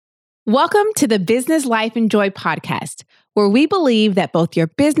Welcome to the Business Life and Joy podcast, where we believe that both your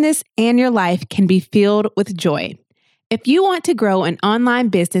business and your life can be filled with joy. If you want to grow an online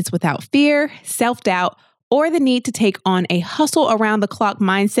business without fear, self-doubt, or the need to take on a hustle around the clock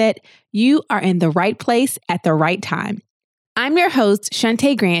mindset, you are in the right place at the right time. I'm your host,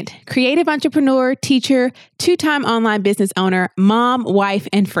 Shantae Grant, creative entrepreneur, teacher, two-time online business owner, mom, wife,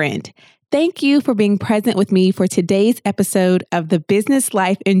 and friend. Thank you for being present with me for today's episode of the Business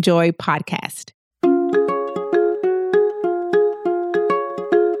Life and Joy podcast.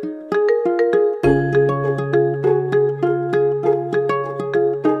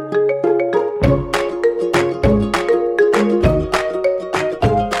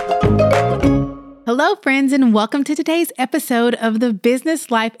 Hello, friends, and welcome to today's episode of the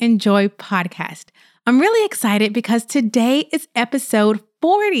Business Life and Joy podcast. I'm really excited because today is episode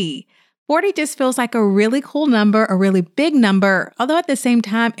 40. 40 just feels like a really cool number, a really big number, although at the same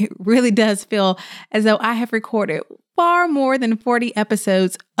time, it really does feel as though I have recorded far more than 40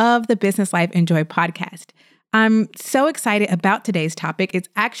 episodes of the Business Life and Joy podcast. I'm so excited about today's topic. It's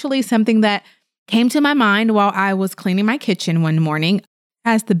actually something that came to my mind while I was cleaning my kitchen one morning,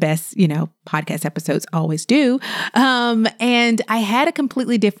 as the best, podcast episodes always do. And I had a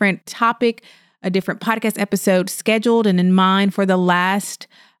completely different topic, a different podcast episode scheduled and in mind for the last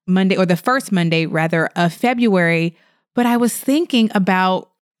Monday, or the first Monday rather, of February. But I was thinking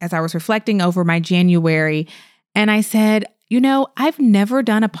about, as I was reflecting over my January, and I said, I've never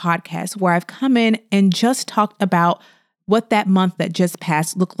done a podcast where I've come in and just talked about what that month that just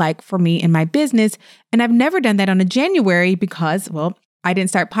passed looked like for me in my business. And I've never done that on a January because, I didn't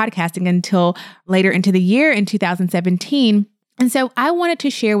start podcasting until later into the year in 2017. And so I wanted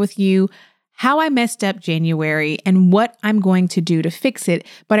to share with you how I messed up January and what I'm going to do to fix it.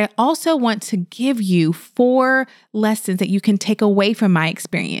 But I also want to give you 4 lessons that you can take away from my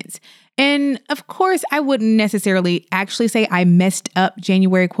experience. And of course, I wouldn't necessarily actually say I messed up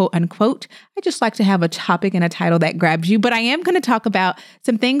January, quote unquote. I just like to have a topic and a title that grabs you. But I am going to talk about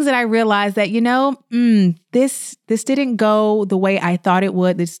some things that I realized that, this didn't go the way I thought it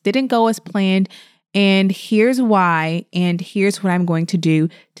would. This didn't go as planned. And here's why. And here's what I'm going to do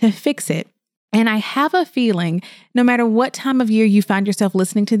to fix it. And I have a feeling no matter what time of year you find yourself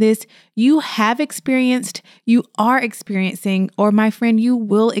listening to this, you have experienced, you are experiencing, or my friend, you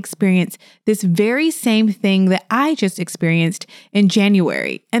will experience this very same thing that I just experienced in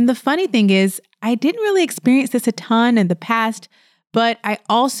January. And the funny thing is, I didn't really experience this a ton in the past, but I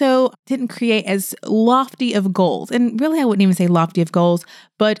also didn't create as lofty of goals. And really, I wouldn't even say lofty of goals,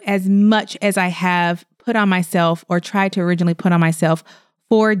 but as much as I have put on myself or tried to originally put on myself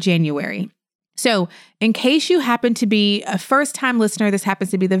for January. So in case you happen to be a first-time listener, this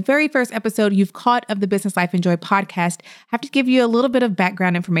happens to be the very first episode you've caught of the Business Life and Joy podcast, I have to give you a little bit of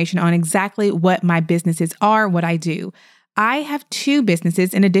background information on exactly what my businesses are, what I do. I have 2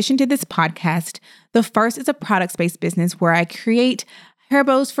 businesses in addition to this podcast. The first is a products-based business where I create hair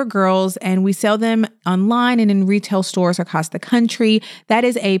bows for girls and we sell them online and in retail stores across the country. That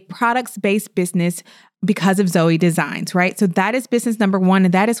is a products-based business because of Zoe Designs, right? So that is business number 1.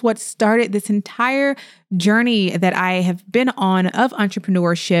 And that is what started this entire journey that I have been on of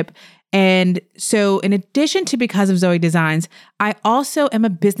entrepreneurship. And so in addition to because of Zoe Designs, I also am a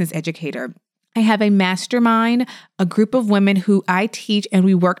business educator. I have a mastermind, a group of women who I teach, and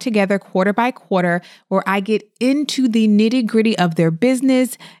we work together quarter by quarter where I get into the nitty-gritty of their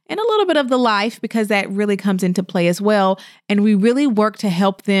business and a little bit of the life because that really comes into play as well. And we really work to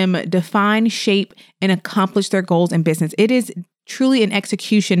help them define, shape, and accomplish their goals in business. It is truly an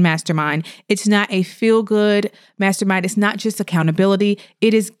execution mastermind. It's not a feel-good mastermind. It's not just accountability.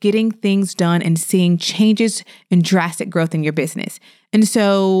 It is getting things done and seeing changes and drastic growth in your business. And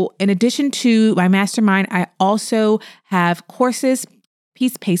so in addition to my mastermind, I also have courses,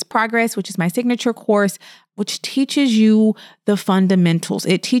 Peace-Paced Progress, which is my signature course, which teaches you the fundamentals.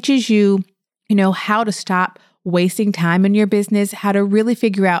 It teaches you, how to stop wasting time in your business, how to really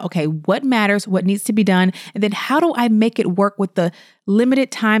figure out, okay, what matters, what needs to be done, and then how do I make it work with the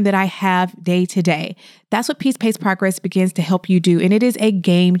limited time that I have day to day? That's what Peace-Paced Progress begins to help you do, and it is a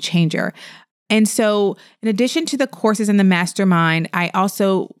game changer. And so in addition to the courses in the mastermind, I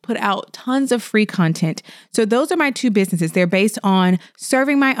also put out tons of free content. So those are my 2 businesses. They're based on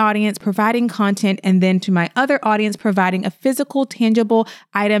serving my audience, providing content, and then to my other audience, providing a physical, tangible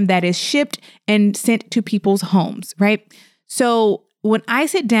item that is shipped and sent to people's homes, right? So when I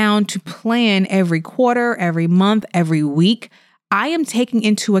sit down to plan every quarter, every month, every week, I am taking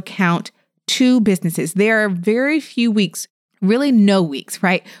into account 2 businesses. There are very few weeks really no weeks,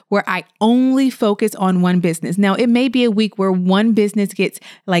 right, where I only focus on one business. Now, it may be a week where one business gets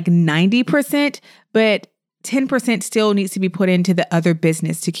like 90%, but 10% still needs to be put into the other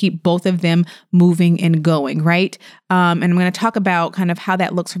business to keep both of them moving and going, right? And I'm going to talk about kind of how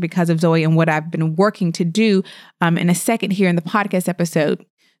that looks for Because of Zoe and what I've been working to do in a second here in the podcast episode.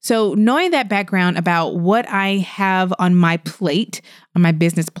 So knowing that background about what I have on my plate, on my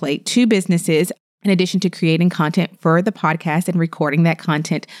business plate, 2 businesses, in addition to creating content for the podcast and recording that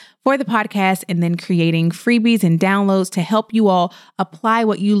content for the podcast, and then creating freebies and downloads to help you all apply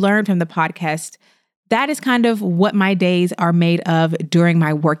what you learned from the podcast. That is kind of what my days are made of during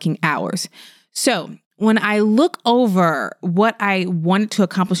my working hours. So when I look over what I wanted to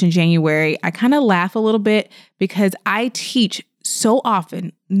accomplish in January, I kind of laugh a little bit because I teach so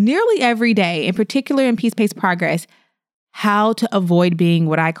often, nearly every day, in particular in Peace-Paced Progress, how to avoid being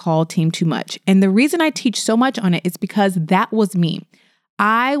what I call team too much. And the reason I teach so much on it is because that was me.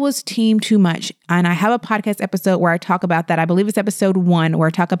 I was team too much. And I have a podcast episode where I talk about that. I believe it's episode 1, where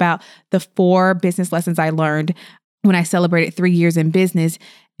I talk about the 4 business lessons I learned when I celebrated 3 years in business.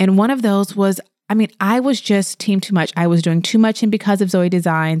 And one of those was, I was just team too much. I was doing too much in Because of Zoe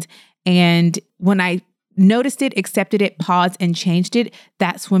Designs. And when I noticed it, accepted it, paused, and changed it,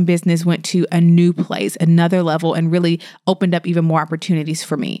 that's when business went to a new place, another level, and really opened up even more opportunities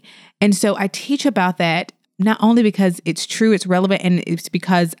for me. And so I teach about that, not only because it's true, it's relevant, and it's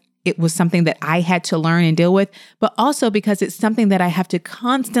because it was something that I had to learn and deal with, but also because it's something that I have to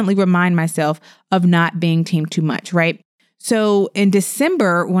constantly remind myself of not being team too much, right? So in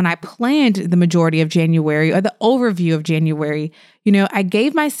December, when I planned the majority of January, or the overview of January, I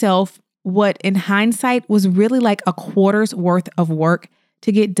gave myself what in hindsight was really like a quarter's worth of work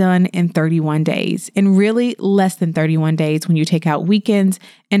to get done in 31 days, and really less than 31 days when you take out weekends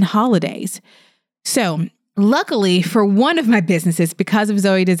and holidays. So luckily for one of my businesses, Because of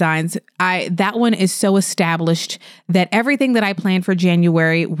Zoe Designs, that one is so established that everything that I planned for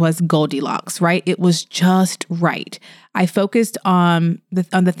January was Goldilocks, right? It was just right. I focused on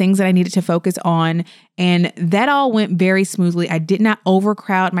the things that I needed to focus on, and that all went very smoothly. I did not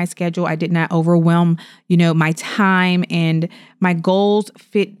overcrowd my schedule. I did not overwhelm, my time, and my goals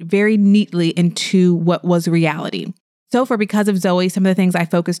fit very neatly into what was reality. So for Because of Zoe, some of the things I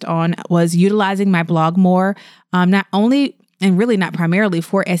focused on was utilizing my blog more, not only and really not primarily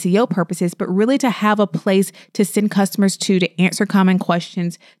for SEO purposes, but really to have a place to send customers to answer common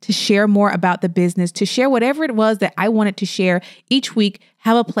questions, to share more about the business, to share whatever it was that I wanted to share each week,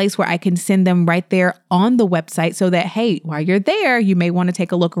 have a place where I can send them right there on the website so that, hey, while you're there, you may want to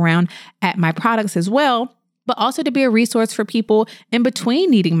take a look around at my products as well. But also to be a resource for people in between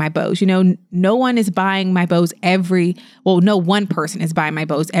needing my bows. No one is buying my bows no one person is buying my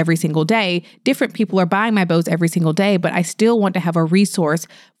bows every single day. Different people are buying my bows every single day, but I still want to have a resource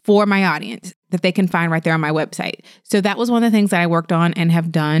for my audience that they can find right there on my website. So that was one of the things that I worked on and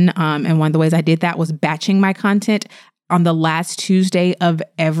have done. And one of the ways I did that was batching my content. On the last Tuesday of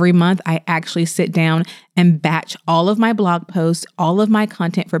every month, I actually sit down and batch all of my blog posts, all of my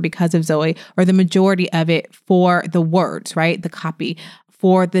content for Because of Zoe, or the majority of it for the words, right? The copy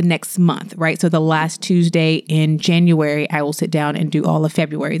for the next month, right? So the last Tuesday in January, I will sit down and do all of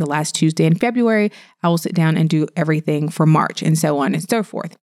February. The last Tuesday in February, I will sit down and do everything for March, and so on and so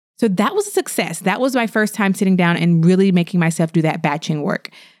forth. So that was a success. That was my first time sitting down and really making myself do that batching work.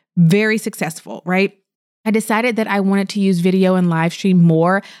 Very successful, right? I decided that I wanted to use video and live stream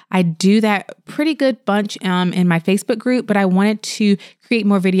more. I do that pretty good bunch in my Facebook group, but I wanted to create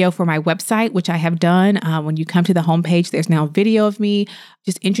more video for my website, which I have done. When you come to the homepage, there's now video of me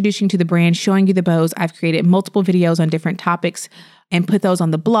just introducing you to the brand, showing you the bows. I've created multiple videos on different topics and put those on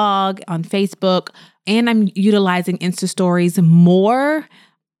the blog, on Facebook, and I'm utilizing Insta Stories more.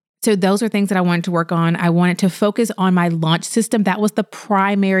 So those are things that I wanted to work on. I wanted to focus on my launch system. That was the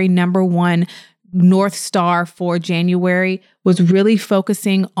primary number one North Star for January, was really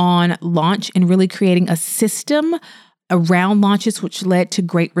focusing on launch and really creating a system around launches, which led to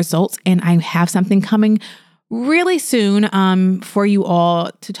great results. And I have something coming really soon for you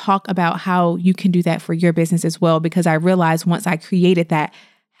all to talk about how you can do that for your business as well, because I realized once I created that,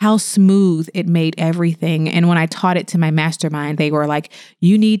 how smooth it made everything. And when I taught it to my mastermind, they were like,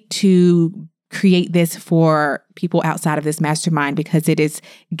 you need to create this for people outside of this mastermind because it is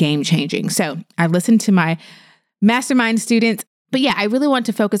game changing. So I listened to my mastermind students, but yeah, I really want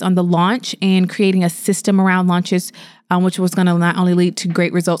to focus on the launch and creating a system around launches, which was going to not only lead to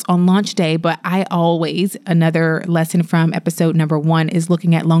great results on launch day, but another lesson from episode number 1 is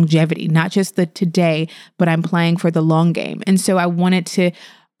looking at longevity, not just the today, but I'm playing for the long game. And so I wanted to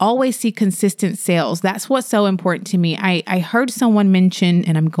always see consistent sales. That's what's so important to me. I heard someone mention,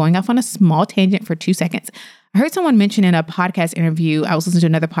 and I'm going off on a small tangent for 2 seconds. I heard someone mention in a podcast interview, I was listening to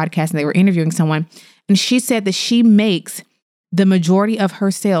another podcast and they were interviewing someone, and she said that she makes the majority of her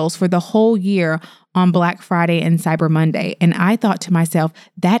sales for the whole year on Black Friday and Cyber Monday. And I thought to myself,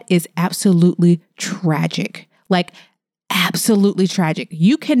 that is absolutely tragic. Like, absolutely tragic.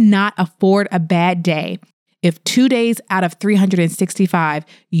 You cannot afford a bad day if 2 days out of 365,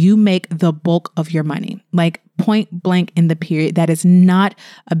 you make the bulk of your money. Like, point blank in the period. That is not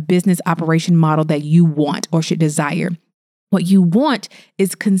a business operation model that you want or should desire. What you want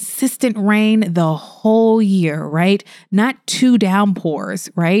is consistent rain the whole year, right? Not 2 downpours,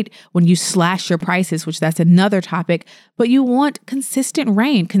 right? When you slash your prices, which that's another topic, but you want consistent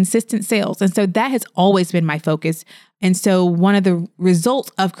rain, consistent sales. And so that has always been my focus. And so one of the results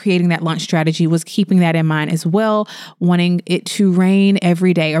of creating that launch strategy was keeping that in mind as well, wanting it to rain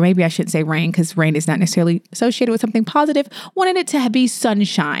every day, or maybe I shouldn't say rain because rain is not necessarily associated with something positive, wanting it to be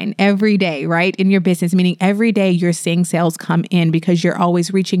sunshine every day, right? In your business, meaning every day you're seeing sales come in because you're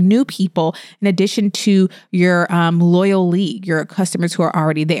always reaching new people in addition to your loyal lead, your customers who are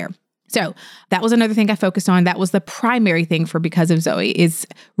already there. So that was another thing I focused on. That was the primary thing for Because of Zoe, is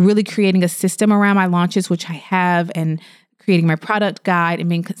really creating a system around my launches, which I have, and creating my product guide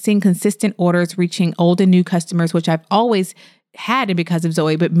and seeing consistent orders, reaching old and new customers, which I've always had in Because of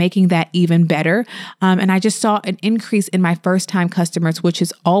Zoe, but making that even better. And I just saw an increase in my first-time customers, which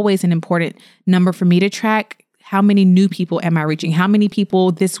is always an important number for me to track. How many new people am I reaching? How many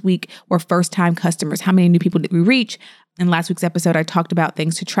people this week were first-time customers? How many new people did we reach? In last week's episode, I talked about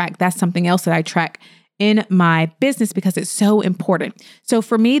things to track. That's something else that I track in my business because it's so important. So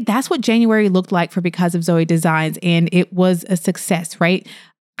for me, that's what January looked like for Because of Zoe Designs. And it was a success, right?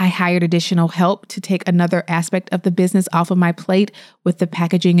 I hired additional help to take another aspect of the business off of my plate with the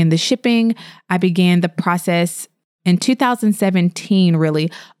packaging and the shipping. I began the process in 2017, really,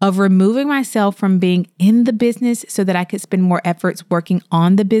 of removing myself from being in the business so that I could spend more efforts working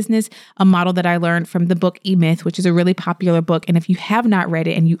on the business, a model that I learned from the book E-Myth, which is a really popular book. And if you have not read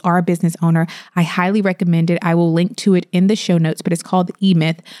it and you are a business owner, I highly recommend it. I will link to it in the show notes, but it's called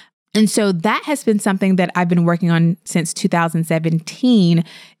E-Myth. And so that has been something that I've been working on since 2017,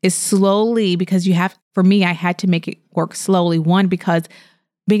 is slowly, because for me, I had to make it work slowly. One, because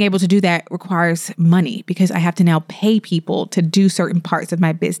being able to do that requires money, because I have to now pay people to do certain parts of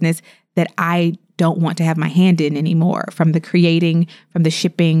my business that I don't want to have my hand in anymore, from the creating, from the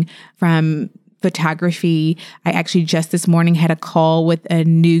shipping, from photography. I actually just this morning had a call with a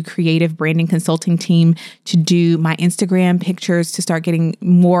new creative branding consulting team to do my Instagram pictures, to start getting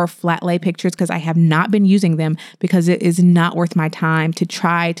more flat lay pictures, because I have not been using them because it is not worth my time to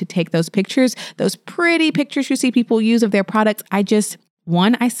try to take those pictures, those pretty pictures you see people use of their products.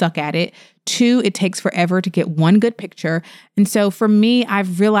 One, I suck at it. Two, it takes forever to get one good picture. And so for me,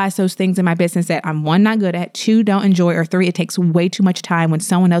 I've realized those things in my business that I'm, one, not good at, two, don't enjoy, or three, it takes way too much time. When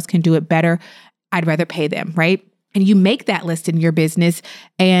someone else can do it better, I'd rather pay them, right? And you make that list in your business.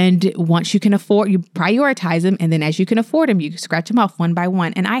 And once you can afford, you prioritize them. And then as you can afford them, you scratch them off one by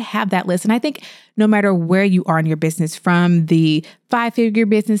one. And I have that list. And I think no matter where you are in your business, from the 5-figure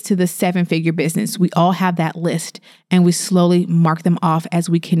business to the 7-figure business, we all have that list. And we slowly mark them off as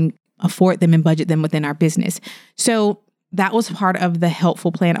we can afford them and budget them within our business. So that was part of the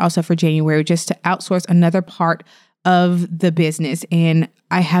helpful plan also for January, just to outsource another part of the business. And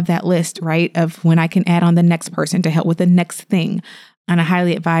I have that list, right, of when I can add on the next person to help with the next thing. And I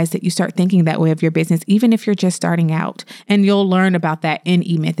highly advise that you start thinking that way of your business, even if you're just starting out. And you'll learn about that in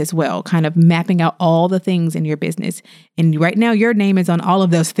E-Myth as well, kind of mapping out all the things in your business. And right now, your name is on all of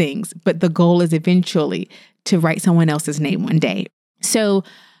those things, but the goal is eventually to write someone else's name one day. So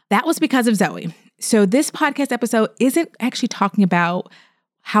that was Because of Zoe. So this podcast episode isn't actually talking about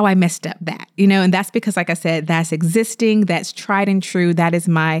how I messed up that, and that's because, like I said, that's existing, that's tried and true. That is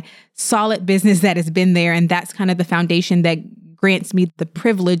my solid business that has been there. And that's kind of the foundation that grants me the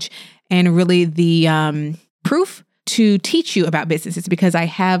privilege and really the proof to teach you about business. It's because I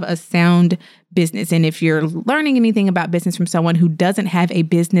have a sound business. And if you're learning anything about business from someone who doesn't have a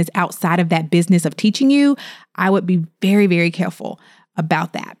business outside of that business of teaching you, I would be very, very careful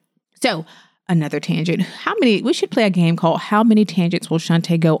about that. So another tangent. We should play a game called How Many Tangents Will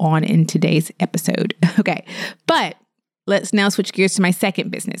Shantae Go On in Today's Episode? Okay. But let's now switch gears to my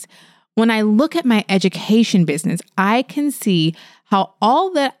second business. When I look at my education business, I can see how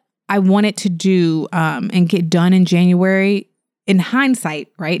all that I wanted to do and get done in January, in hindsight,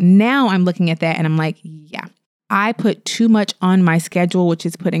 right now, I'm looking at that and I'm like, yeah, I put too much on my schedule, which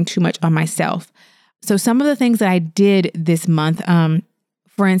is putting too much on myself. So some of the things that I did this month,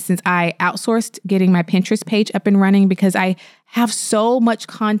 For instance, I outsourced getting my Pinterest page up and running because I have so much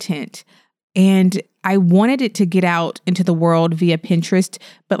content and I wanted it to get out into the world via Pinterest.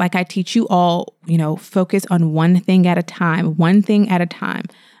 But like I teach you all, focus on one thing at a time,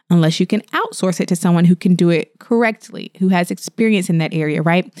 unless you can outsource it to someone who can do it correctly, who has experience in that area,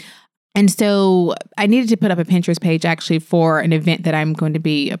 right? And so I needed to put up a Pinterest page actually for an event that I'm going to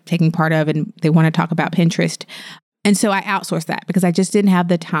be taking part of, and they want to talk about Pinterest. And so I outsourced that because I just didn't have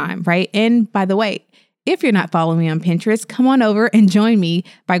the time, right? And by the way, if you're not following me on Pinterest, come on over and join me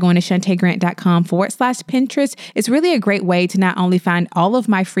by going to shantaegrant.com/Pinterest. It's really a great way to not only find all of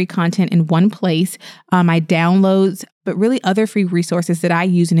my free content in one place, my downloads, but really other free resources that I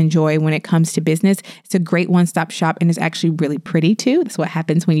use and enjoy when it comes to business. It's a great one-stop shop and it's actually really pretty too. That's what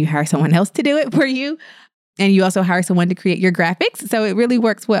happens when you hire someone else to do it for you. And you also hire someone to create your graphics. So it really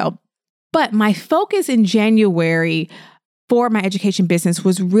works well. But my focus in January for my education business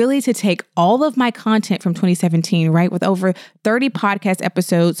was really to take all of my content from 2017, right? With over 30 podcast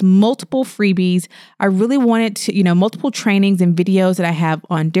episodes, multiple freebies. I really wanted to, multiple trainings and videos that I have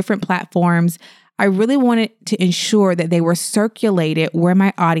on different platforms. I really wanted to ensure that they were circulated where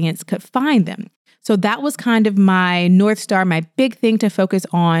my audience could find them. So that was kind of my North Star, my big thing to focus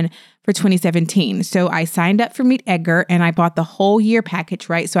on for 2017. So I signed up for Meet Edgar and I bought the whole year package,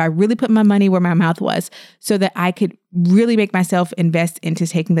 right? So I really put my money where my mouth was so that I could really make myself invest into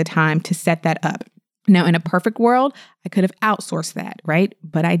taking the time to set that up. Now, in a perfect world, I could have outsourced that, right?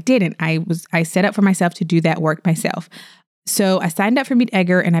 But I didn't. I set up for myself to do that work myself. So I signed up for Meet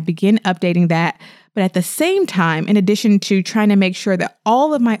Edgar and I began updating that. But at the same time, in addition to trying to make sure that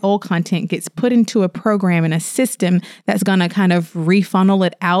all of my old content gets put into a program and a system that's going to kind of refunnel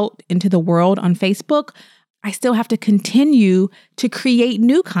it out into the world on Facebook, I still have to continue to create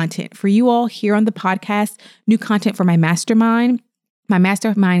new content for you all here on the podcast, new content for my mastermind. My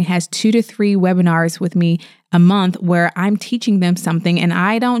mastermind has 2 to 3 webinars with me a month where I'm teaching them something, and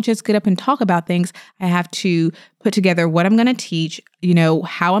I don't just get up and talk about things. I have to put together what I'm going to teach,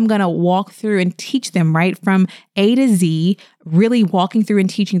 how I'm going to walk through and teach them right from A to Z, really walking through and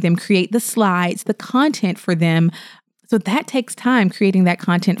teaching them, create the slides, the content for them. So that takes time, creating that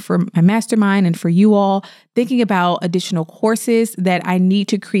content for my mastermind and for you all, thinking about additional courses that I need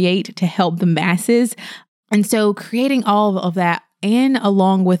to create to help the masses. And so creating all of that, and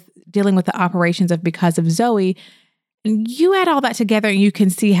along with dealing with the operations of Because of Zoe, you add all that together and you can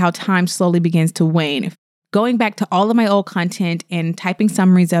see how time slowly begins to wane. Going back to all of my old content and typing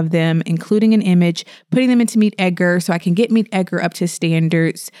summaries of them, including an image, putting them into Meet Edgar so I can get Meet Edgar up to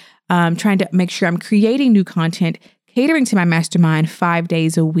standards, trying to make sure I'm creating new content, catering to my mastermind 5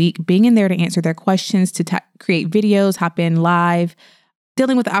 days a week, being in there to answer their questions, to create videos, hop in live,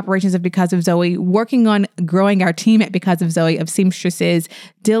 dealing with the operations of Because of Zoe, working on growing our team at Because of Zoe of seamstresses,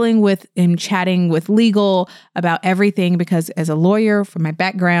 dealing with and chatting with legal about everything, because as a lawyer, from my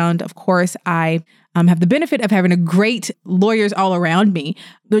background, of course, I have the benefit of having a great lawyers all around me.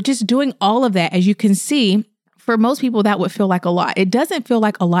 But just doing all of that, as you can see, for most people, that would feel like a lot. It doesn't feel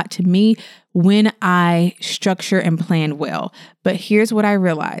like a lot to me when I structure and plan well. But here's what I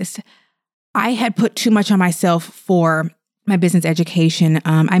realized. I had put too much on myself for my business education.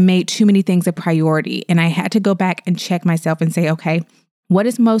 I made too many things a priority, and I had to go back and check myself and say, okay, what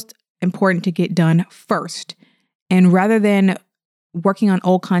is most important to get done first? And rather than working on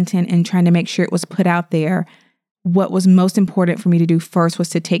old content and trying to make sure it was put out there, what was most important for me to do first was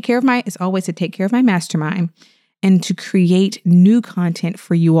to take care of my mastermind and to create new content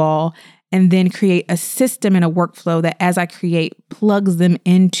for you all, and then create a system and a workflow that as I create plugs them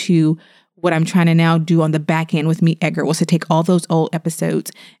into what I'm trying to now do on the back end with Meet Edgar, was to take all those old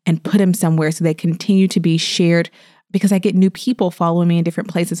episodes and put them somewhere so they continue to be shared, because I get new people following me in different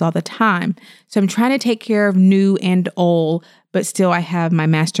places all the time. So I'm trying to take care of new and old, but still I have my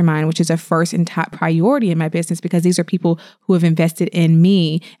mastermind, which is a first and top priority in my business, because these are people who have invested in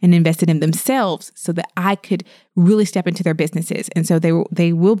me and invested in themselves so that I could really step into their businesses. And so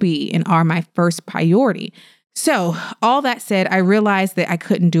they will be and are my first priority. So all that said, I realized that I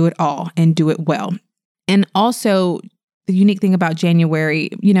couldn't do it all and do it well. And also the unique thing about January,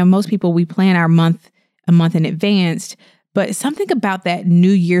 most people, we plan our month a month in advance, but something about that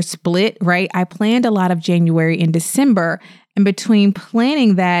New Year split, right? I planned a lot of January and December, and between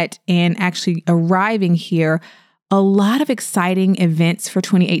planning that and actually arriving here, a lot of exciting events for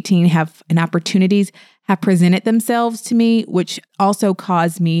 2018 and opportunities have presented themselves to me, which also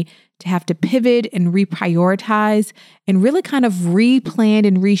caused me to have to pivot and reprioritize and really kind of replan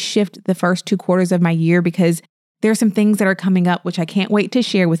and reshift the first 2 quarters of my year, because there are some things that are coming up, which I can't wait to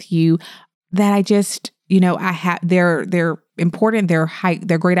share with you, that I just, they're important,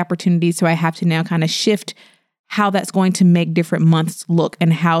 they're great opportunities. So I have to now kind of shift how that's going to make different months look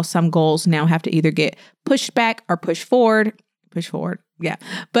and how some goals now have to either get pushed back or pushed forward. Yeah.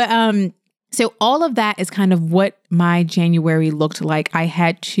 But, so all of that is kind of what my January looked like. I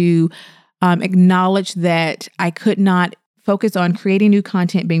had to acknowledge that I could not focus on creating new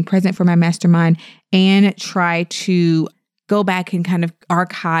content, being present for my mastermind, and try to go back and kind of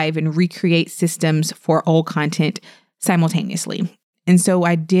archive and recreate systems for old content simultaneously. And so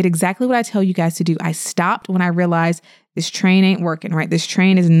I did exactly what I tell you guys to do. I stopped when I realized this train ain't working, right? This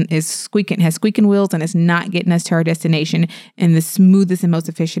train has squeaking wheels, and it's not getting us to our destination in the smoothest and most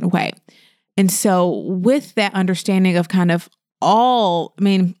efficient way. And so with that understanding of kind of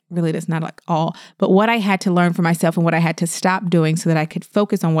really that's not like all, but what I had to learn for myself and what I had to stop doing so that I could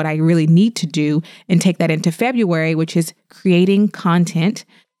focus on what I really need to do and take that into February, which is creating content,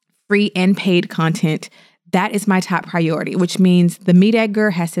 free and paid content. That is my top priority, which means the meat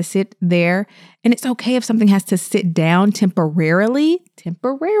egger has to sit there. And it's okay if something has to sit down temporarily,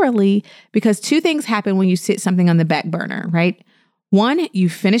 because two things happen when you sit something on the back burner, right? One, you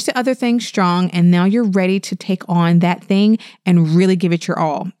finish the other thing strong, and now you're ready to take on that thing and really give it your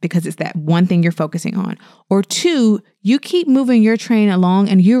all because it's that one thing you're focusing on. Or two, you keep moving your train along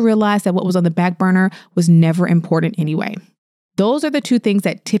and you realize that what was on the back burner was never important anyway. Those are the two things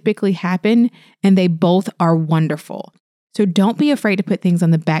that typically happen, and they both are wonderful. So don't be afraid to put things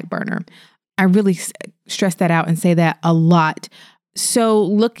on the back burner. I really stress that out and say that a lot. So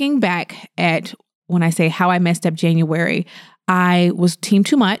looking back at when I say how I messed up January, I was team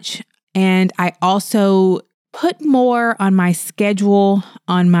too much, and I also put more on my schedule,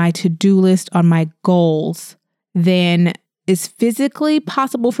 on my to-do list, on my goals than is physically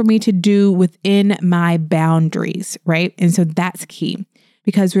possible for me to do within my boundaries, right? And so that's key,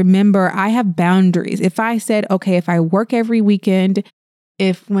 because remember, I have boundaries. If I said, okay, if I work every weekend,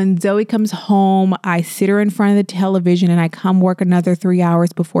 if when Zoe comes home, I sit her in front of the television and I come work another 3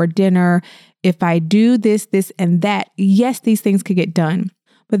 hours before dinner, if I do this, and that, yes, these things could get done.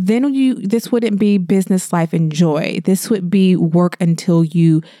 But then this wouldn't be business life and joy. This would be work until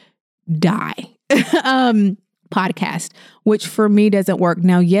you die. Podcast, which for me doesn't work.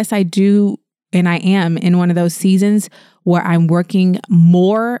 Now, yes, I do. And I am in one of those seasons where I'm working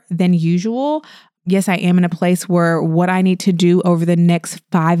more than usual. Yes, I am in a place where what I need to do over the next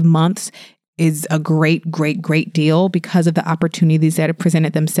 5 months is a great deal because of the opportunities that have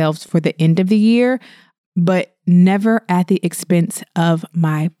presented themselves for the end of the year, but never at the expense of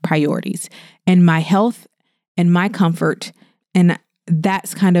my priorities and my health and my comfort. And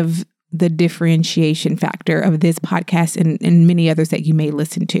that's kind of the differentiation factor of this podcast and many others that you may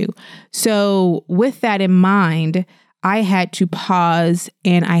listen to. So with that in mind, I had to pause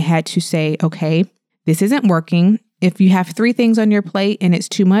and I had to say, okay, this isn't working. If you have 3 things on your plate and it's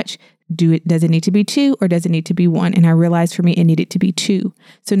too much, does it need to be 2 or does it need to be 1? And I realized for me, it needed to be 2.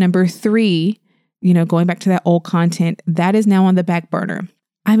 So number 3, going back to that old content, that is now on the back burner.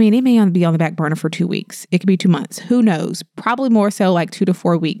 I mean, it may be on the back burner for 2 weeks. It could be 2 months. Who knows? Probably more so like 2 to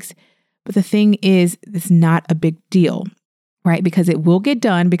 4 weeks. But the thing is, it's not a big deal, right? Because it will get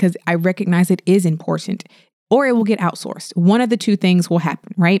done because I recognize it is important, or it will get outsourced. One of the 2 things will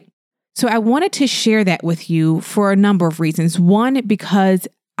happen, right? So I wanted to share that with you for a number of reasons. One, because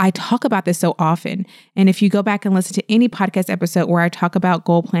I talk about this so often. And if you go back and listen to any podcast episode where I talk about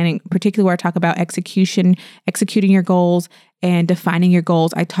goal planning, particularly where I talk about executing your goals and defining your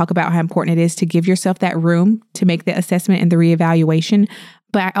goals, I talk about how important it is to give yourself that room to make the assessment and the reevaluation.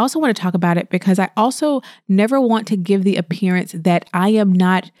 But I also want to talk about it because I also never want to give the appearance that I am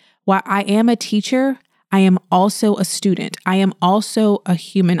not, while I am a teacher, I am also a student. I am also a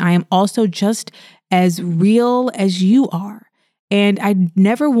human. I am also just as real as you are. And I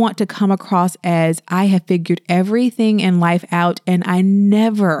never want to come across as I have figured everything in life out and I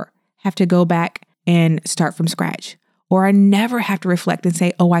never have to go back and start from scratch. Or I never have to reflect and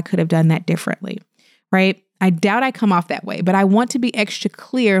say, oh, I could have done that differently, right? I doubt I come off that way, but I want to be extra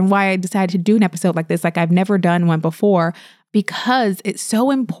clear in why I decided to do an episode like this, like I've never done one before, because it's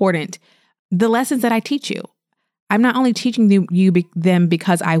so important. The lessons that I teach you, I'm not only teaching them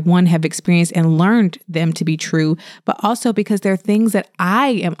because I, one, have experienced and learned them to be true, but also because they're things that I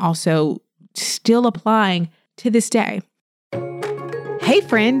am also still applying to this day. Hey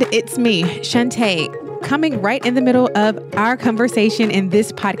friend, it's me, Shantae, coming right in the middle of our conversation in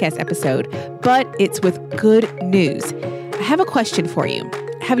this podcast episode, but it's with good news. I have a question for you.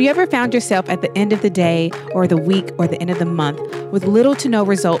 Have you ever found yourself at the end of the day or the week or the end of the month with little to no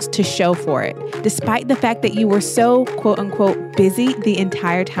results to show for it, despite the fact that you were so quote unquote busy the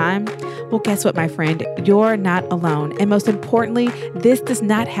entire time? Well, guess what, my friend? You're not alone. And most importantly, this does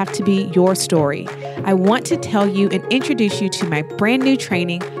not have to be your story. I want to tell you and introduce you to my brand new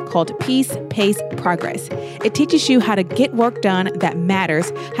training called Peace, Pace, Progress. It teaches you how to get work done that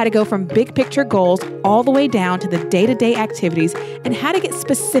matters, how to go from big picture goals all the way down to the day-to-day activities, and how to get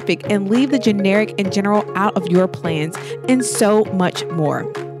specific and leave the generic and general out of your plans, and so much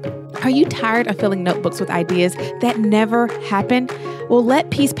more. Are you tired of filling notebooks with ideas that never happen? Well,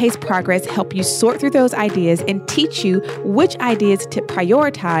 let Peace, Pace, Progress help you sort through those ideas and teach you which ideas to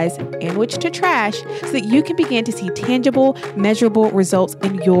prioritize and which to trash so that you can begin to see tangible, measurable results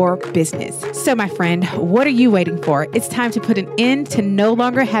in your business. So, my friend, what are you waiting for? It's time to put an end to no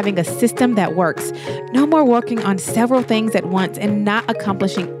longer having a system that works. No more working on several things at once and not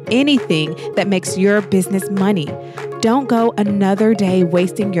accomplishing anything that makes your business money. Don't go another day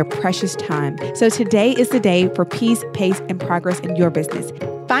wasting your precious time. So today is the day for peace, pace, and progress in your business.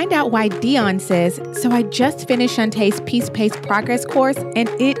 Find out why Dion says, so I just finished Shantae's Peace, Pace, Progress course, and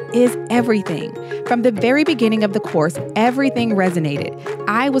it is everything. From the very beginning of the course, everything resonated.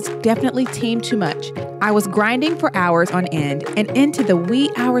 I was definitely team too much. I was grinding for hours on end and into the wee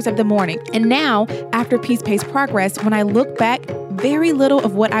hours of the morning. And now, after Peace, Pace, Progress, when I look back, very little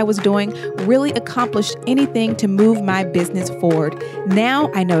of what I was doing really accomplished anything to move my business forward.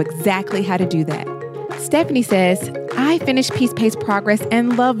 Now I know exactly how to do that. Stephanie says, I finished Peace, Pace, Progress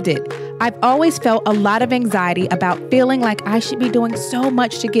and loved it. I've always felt a lot of anxiety about feeling like I should be doing so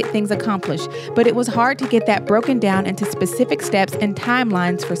much to get things accomplished, but it was hard to get that broken down into specific steps and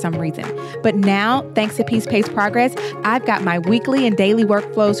timelines for some reason. But now, thanks to Peace, Pace, Progress, I've got my weekly and daily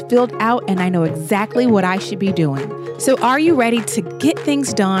workflows filled out and I know exactly what I should be doing. So are you ready to get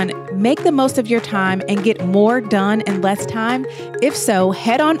things done, make the most of your time, and get more done in less time? If so,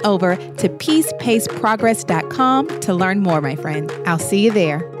 head on over to peacepaceprogress.com to learn more, my friend. I'll see you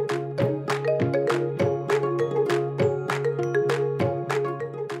there.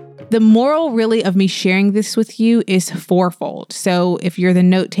 The moral really of me sharing this with you is fourfold. So if you're the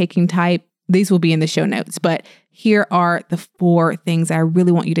note-taking type, these will be in the show notes. But here are the 4 things I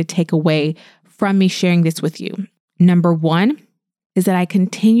really want you to take away from me sharing this with you. Number 1 is that I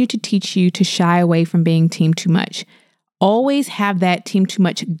continue to teach you to shy away from being team too much. Always have that team too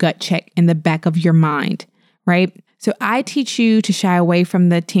much gut check in the back of your mind, right? So I teach you to shy away from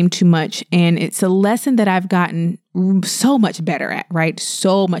the team too much. And it's a lesson that I've gotten so much better at, right?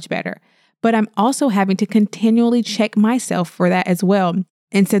 So much better. But I'm also having to continually check myself for that as well.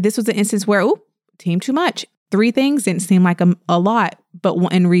 And so this was an instance where, team too much. 3 things didn't seem like a lot. But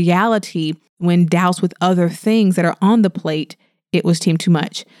in reality, when doused with other things that are on the plate, it was team too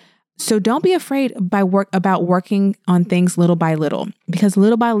much. So don't be afraid about working on things little by little, because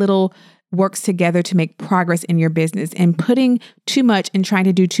little by little works together to make progress in your business, and putting too much and trying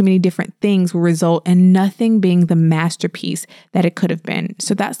to do too many different things will result in nothing being the masterpiece that it could have been.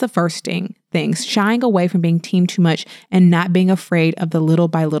 So that's the first thing, shying away from being team too much and not being afraid of the little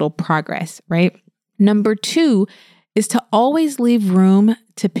by little progress, right? Number 2 is to always leave room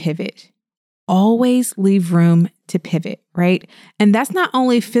to pivot. Always leave room to pivot, right? And that's not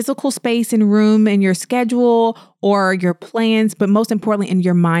only physical space and room in your schedule or your plans, but most importantly in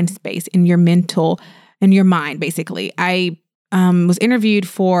your mind space, in your mental, in your mind, basically. I was interviewed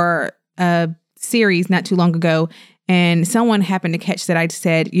for a series not too long ago, and someone happened to catch that I'd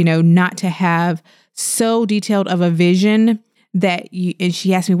said, not to have so detailed of a vision that and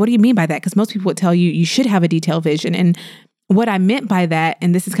she asked me, what do you mean by that? Because most people would tell you, you should have a detailed vision. And what I meant by that,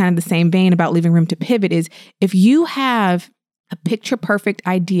 and this is kind of the same vein about leaving room to pivot, is if you have a picture perfect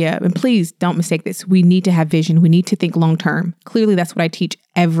idea, and please don't mistake this, we need to have vision. We need to think long term. Clearly, that's what I teach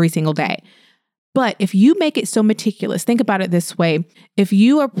every single day. But if you make it so meticulous, think about it this way. If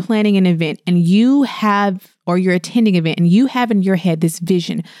you are planning an event and you're attending an event and you have in your head this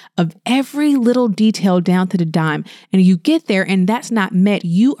vision of every little detail down to the dime, and you get there and that's not met,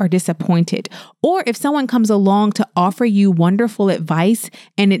 you are disappointed. Or if someone comes along to offer you wonderful advice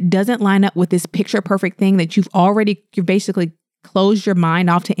and it doesn't line up with this picture perfect thing that you've basically closed your mind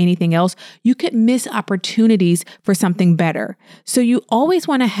off to anything else, you could miss opportunities for something better. So you always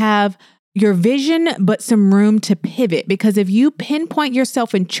want to have your vision, but some room to pivot. Because if you pinpoint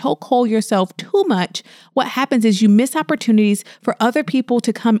yourself and chokehold yourself too much, what happens is you miss opportunities for other people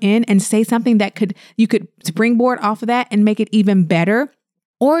to come in and say something that you could springboard off of that and make it even better.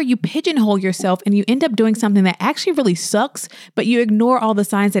 Or you pigeonhole yourself and you end up doing something that actually really sucks, but you ignore all the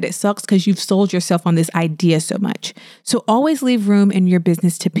signs that it sucks because you've sold yourself on this idea so much. So always leave room in your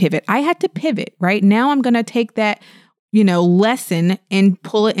business to pivot. I had to pivot, right? Now I'm going to take that lesson and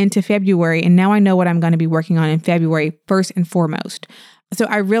pull it into February. And now I know what I'm going to be working on in February, first and foremost. So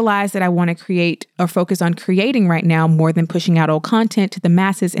I realized that I want to create or focus on creating right now more than pushing out old content to the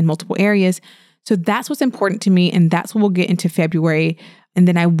masses in multiple areas. So that's what's important to me. And that's what we'll get into February. And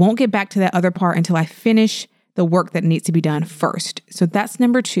then I won't get back to that other part until I finish the work that needs to be done first. So that's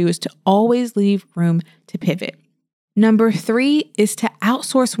number 2, is to always leave room to pivot. Number 3 is to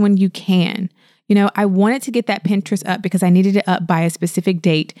outsource when you can. I wanted to get that Pinterest up because I needed it up by a specific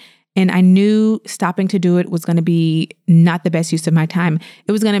date. And I knew stopping to do it was going to be not the best use of my time.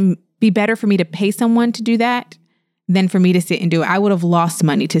 It was going to be better for me to pay someone to do that than for me to sit and do it. I would have lost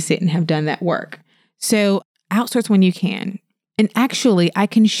money to sit and have done that work. So outsource when you can. And actually, I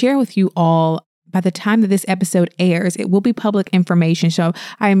can share with you all, by the time that this episode airs, it will be public information. So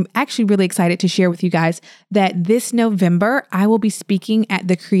I'm actually really excited to share with you guys that this November, I will be speaking at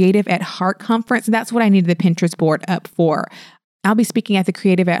the Creative at Heart conference. That's what I needed the Pinterest board up for. I'll be speaking at the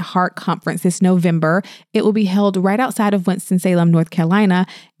Creative at Heart conference this November. It will be held right outside of Winston-Salem, North Carolina.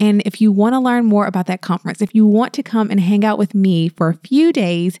 And if you want to learn more about that conference, if you want to come and hang out with me for a few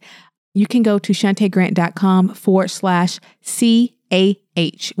days, you can go to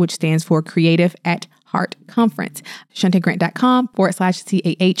shantaegrant.com/CAH, which stands for Creative at Heart Conference.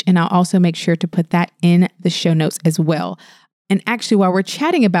 shantaegrant.com/CAH. And I'll also make sure to put that in the show notes as well. And actually, while we're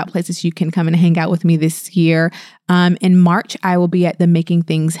chatting about places you can come and hang out with me this year, in March, I will be at the Making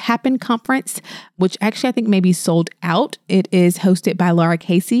Things Happen conference, which actually I think may be sold out. It is hosted by Laura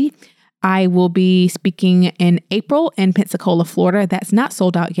Casey. I will be speaking in April in Pensacola, Florida. That's not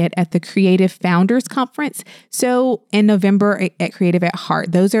sold out yet, at the Creative Founders Conference. So in November at Creative at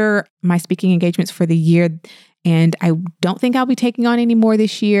Heart, those are my speaking engagements for the year. And I don't think I'll be taking on any more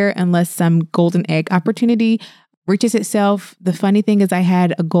this year unless some golden egg opportunity reaches itself. The funny thing is I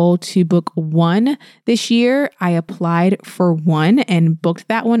had a goal to book 1 this year. I applied for 1 and booked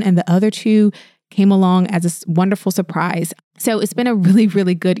that one, and the other 2 came along as a wonderful surprise. So it's been a really,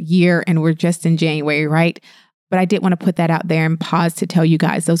 really good year, and we're just in January, right? But I did want to put that out there and pause to tell you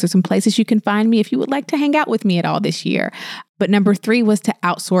guys, those are some places you can find me if you would like to hang out with me at all this year. But number 3 was to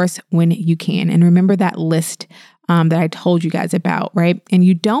outsource when you can. And remember that list that I told you guys about, right? And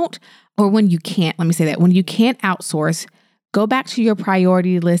you don't, or when you can't, let me say that, when you can't outsource, go back to your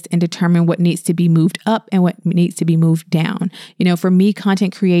priority list and determine what needs to be moved up and what needs to be moved down. For me,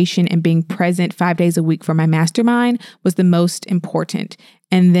 content creation and being present 5 days a week for my mastermind was the most important.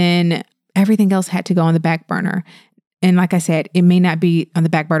 And then everything else had to go on the back burner. And like I said, it may not be on the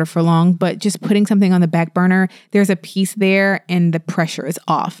back burner for long, but just putting something on the back burner, there's a piece there and the pressure is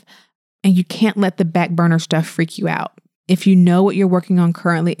off. And you can't let the back burner stuff freak you out. If you know what you're working on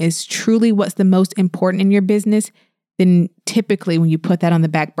currently is truly what's the most important in your business, then typically when you put that on the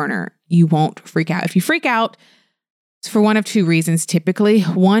back burner, you won't freak out. If you freak out, it's for one of 2 reasons typically.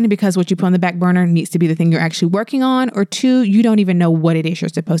 1, because what you put on the back burner needs to be the thing you're actually working on, or 2, you don't even know what it is you're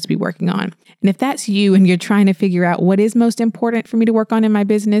supposed to be working on. And if that's you and you're trying to figure out what is most important for me to work on in my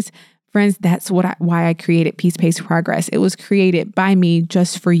business, friends, that's why I created Peace Pace Progress. It was created by me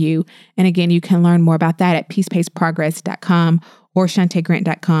just for you. And again, you can learn more about that at peacepaceprogress.com or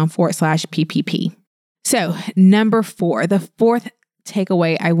shantaegrant.com/PPP. So number 4, the 4th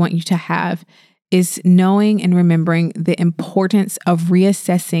takeaway I want you to have is knowing and remembering the importance of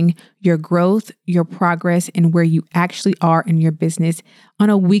reassessing your growth, your progress, and where you actually are in your business on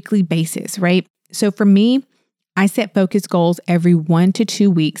a weekly basis, right? So for me, I set focus goals every 1 to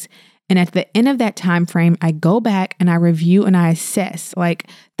 2 weeks. And at the end of that time frame, I go back and I review and I assess.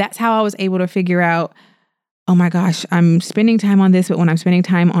 That's how I was able to figure out, oh my gosh, I'm spending time on this, but when I'm spending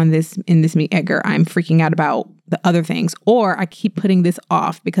time on this in this Meet Edgar, I'm freaking out about the other things, or I keep putting this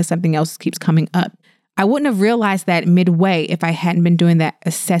off because something else keeps coming up. I wouldn't have realized that midway if I hadn't been doing that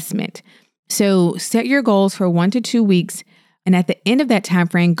assessment. So set your goals for 1 to 2 weeks. And at the end of that time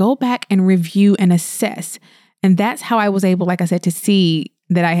frame, go back and review and assess. And that's how I was able, like I said, to see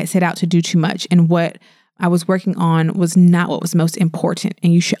that I had set out to do too much and what I was working on was not what was most important.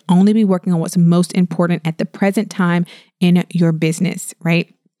 And you should only be working on what's most important at the present time in your business,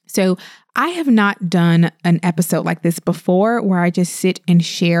 right? So I have not done an episode like this before where I just sit and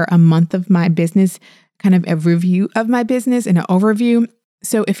share a month of my business, kind of a review of my business and an overview.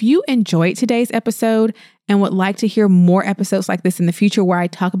 So if you enjoyed today's episode and would like to hear more episodes like this in the future where I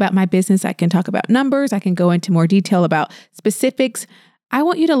talk about my business, I can talk about numbers, I can go into more detail about specifics, I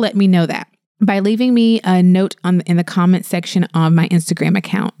want you to let me know that by leaving me a note in the comment section on my Instagram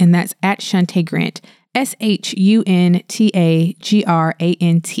account. And that's at Shantae Grant,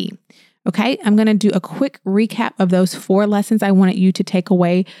 SHUNTAGRANT. Okay, I'm going to do a quick recap of those 4 lessons I wanted you to take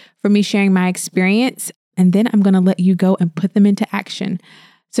away from me sharing my experience. And then I'm going to let you go and put them into action.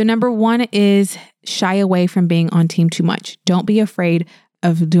 So number 1 is shy away from being on team too much. Don't be afraid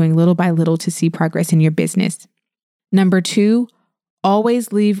of doing little by little to see progress in your business. Number 2,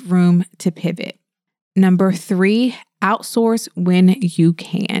 always leave room to pivot. Number 3, outsource when you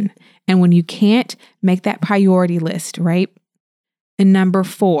can. And when you can't, make that priority list, right? And number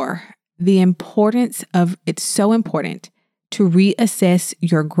 4, it's so important to reassess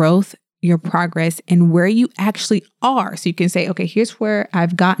your growth, your progress, and where you actually are. So you can say, okay, here's where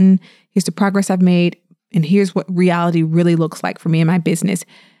I've gotten, here's the progress I've made, and here's what reality really looks like for me and my business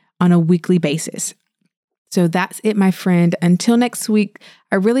on a weekly basis. So that's it, my friend. Until next week,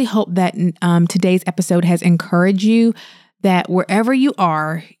 I really hope that today's episode has encouraged you that wherever you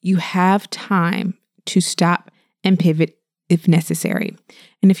are, you have time to stop and pivot if necessary.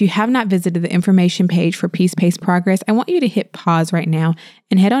 And if you have not visited the information page for Peace Pace Progress, I want you to hit pause right now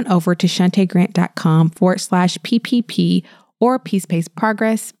and head on over to shantaegrant.com/PPP or Peace Pace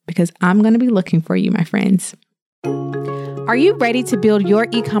Progress, because I'm going to be looking for you, my friends. Are you ready to build your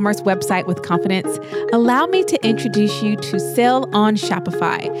e-commerce website with confidence? Allow me to introduce you to Sell on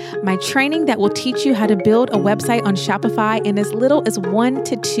Shopify, my training that will teach you how to build a website on Shopify in as little as 1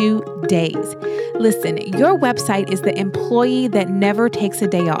 to 2 days. Listen, your website is the employee that never takes a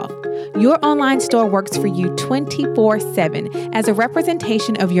day off. Your online store works for you 24/7 as a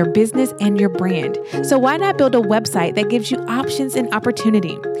representation of your business and your brand. So why not build a website that gives you options and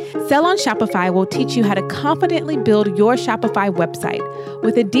opportunity? Sell on Shopify will teach you how to confidently build your Shopify website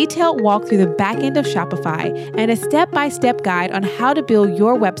with a detailed walk through the back end of Shopify and a step-by-step guide on how to build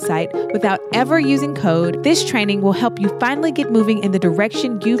your website without ever using code. This training will help you finally get moving in the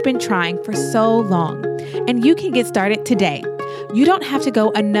direction you've been trying for so long. And you can get started today. You don't have to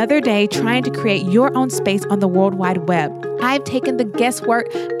go another day trying to create your own space on the World Wide Web. I've taken the guesswork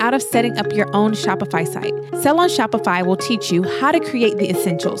out of setting up your own Shopify site. Sell on Shopify will teach you how to create the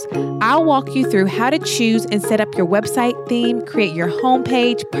essentials. I'll walk you through how to choose and set up your website theme, create your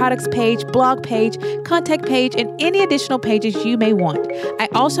homepage, products page, blog page, contact page, and any additional pages you may want. I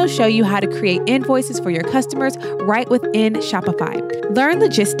also show you how to create invoices for your customers right within Shopify. Learn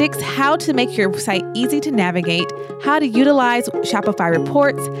logistics, how to make your site easy to navigate, how to utilize Shopify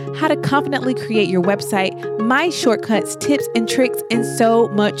reports, how to confidently create your website, my shortcuts, tips and tricks, and so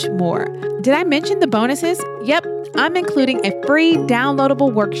much more. Did I mention the bonuses? Yep, I'm including a free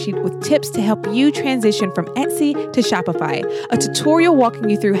downloadable worksheet with tips to help you transition from Etsy to Shopify, a tutorial walking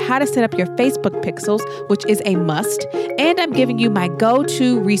you through how to set up your Facebook pixels, which is a must, and I'm giving you my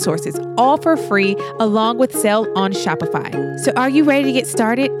go-to resources, all for free, along with Sell on Shopify. So are you ready to get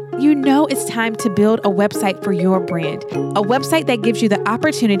started? You know it's time to build a website for your brand, a website that gives you the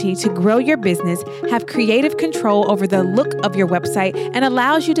opportunity to grow your business, have creative control over the look of your website, and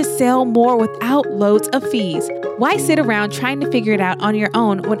allows you to sell more without loads of fees. Why sit around trying to figure it out on your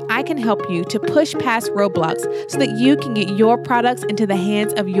own when I can help you to push past roadblocks so that you can get your products into the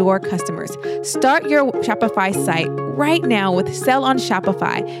hands of your customers? Start your Shopify site right now with Sell on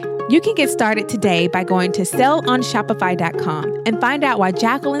Shopify. You can get started today by going to sellonshopify.com and find out why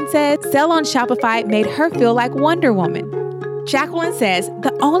Jacqueline says Sell on Shopify made her feel like Wonder Woman. Jacqueline says,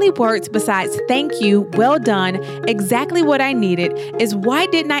 the only words besides thank you, well done, exactly what I needed is why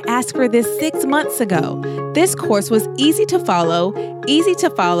didn't I ask for this 6 months ago? This course was easy to follow,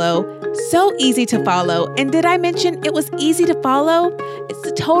 so easy to follow. And did I mention it was easy to follow? It's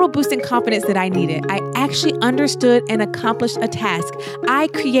the total boost in confidence that I needed. I actually understood and accomplished a task. I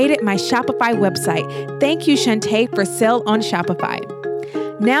created my Shopify website. Thank you, Shantae, for Sell on Shopify.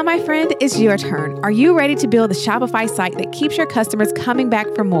 Now, my friend, it's your turn. Are you ready to build a Shopify site that keeps your customers coming back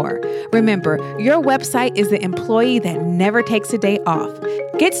for more? Remember, your website is the employee that never takes a day off.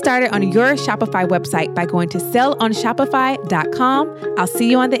 Get started on your Shopify website by going to sellonshopify.com. I'll see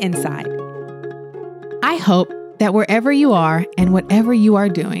you on the inside. I hope that wherever you are and whatever you are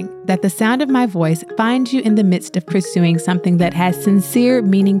doing, that the sound of my voice finds you in the midst of pursuing something that has sincere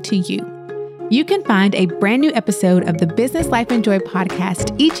meaning to you. You can find a brand new episode of the Business Life and Joy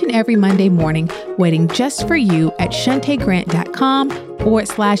podcast each and every Monday morning waiting just for you at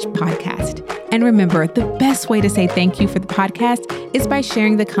shantaegrant.com/podcast. And remember, the best way to say thank you for the podcast is by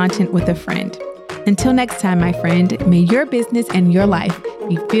sharing the content with a friend. Until next time, my friend, may your business and your life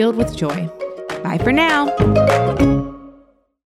be filled with joy. Bye for now.